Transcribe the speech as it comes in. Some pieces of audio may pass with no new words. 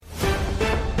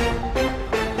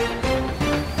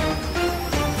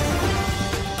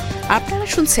আপনারা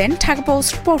শুনছেন Dhaka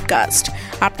post podcast.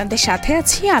 আপনাদের সাথে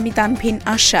আছি আমি তানভিন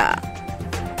আশা।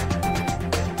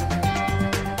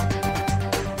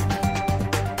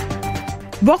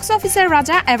 বক্স অফিসের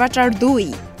রাজা অ্যাভাটার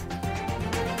 2।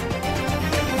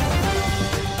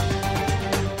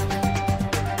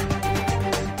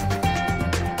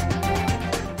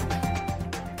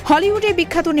 হলিউডে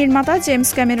বিখ্যাত নির্মাতা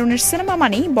জেমস ক্যামেরনের সিনেমা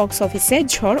মানেই বক্স অফিসে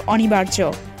ঝড়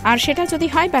অনিবার্য। আর সেটা যদি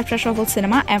হয় ব্যবসা সফল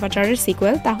সিনেমা অ্যাভাটারের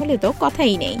সিকুয়েল, তাহলে তো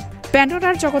কথাই নেই।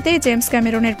 প্যান্ডোরার জগতে জেমস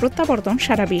ক্যামেরনের প্রত্যাবর্তন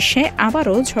সারা বিশ্বে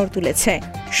আবারও ঝড় তুলেছে।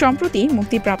 সম্প্রতি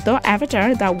মুক্তিপ্রাপ্ত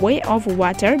Avatar the way of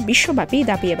water বিশ্বব্যাপী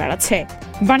দাপিয়ে বেড়াচ্ছে।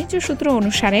 বাণিজ্য সূত্র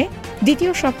অনুসারে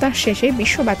দ্বিতীয় সপ্তাহ শেষে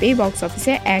বিশ্বব্যাপী বক্স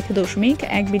অফিসে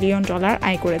 $1.1 বিলিয়ন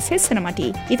আয় করেছে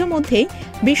সিনেমাটি। ইতোমধ্যেই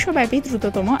বিশ্বব্যাপী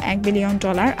দ্রুততম $1 বিলিয়ন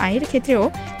আয়ের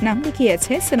ক্ষেত্রেও নাম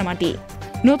লিখিয়েছে সিনেমাটি।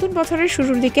 নতুন বছরের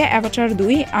শুরুর দিকে অ্যাভাটার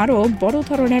 2 আরও বড়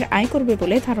ধরনের আয় করবে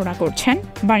বলে ধারণা করছেন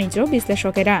বাণিজ্য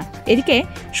বিশ্লেষকেরা। এদিকে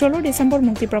 16 ডিসেম্বর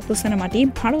মুক্তিপ্রাপ্ত সিনেমাটি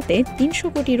ভারতে 300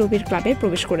 কোটি রুপির ক্লাবে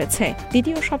প্রবেশ করেছে।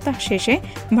 দ্বিতীয় সপ্তাহ শেষে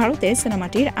ভারতে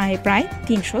সিনেমাটির আয় প্রায়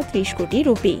 330 কোটি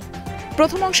রুপি।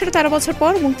 প্রথম অংশের 13 বছর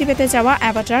পর মুক্তি পেতে যাওয়া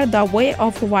Avatar the way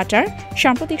of water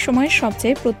সাম্প্রতিক সময়ের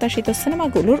সবচেয়ে প্রত্যাশিত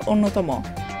সিনেমাগুলোর অন্যতম।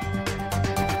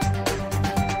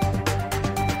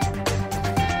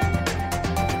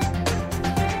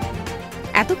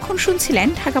 এতক্ষণ শুনছিলেন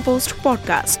ঢাকা পোস্ট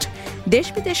পডকাস্ট।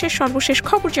 দেশ বিদেশের সর্বশেষ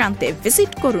খবর জানতে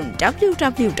ভিজিট করুন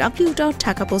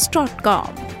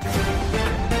www.dhakapost.com।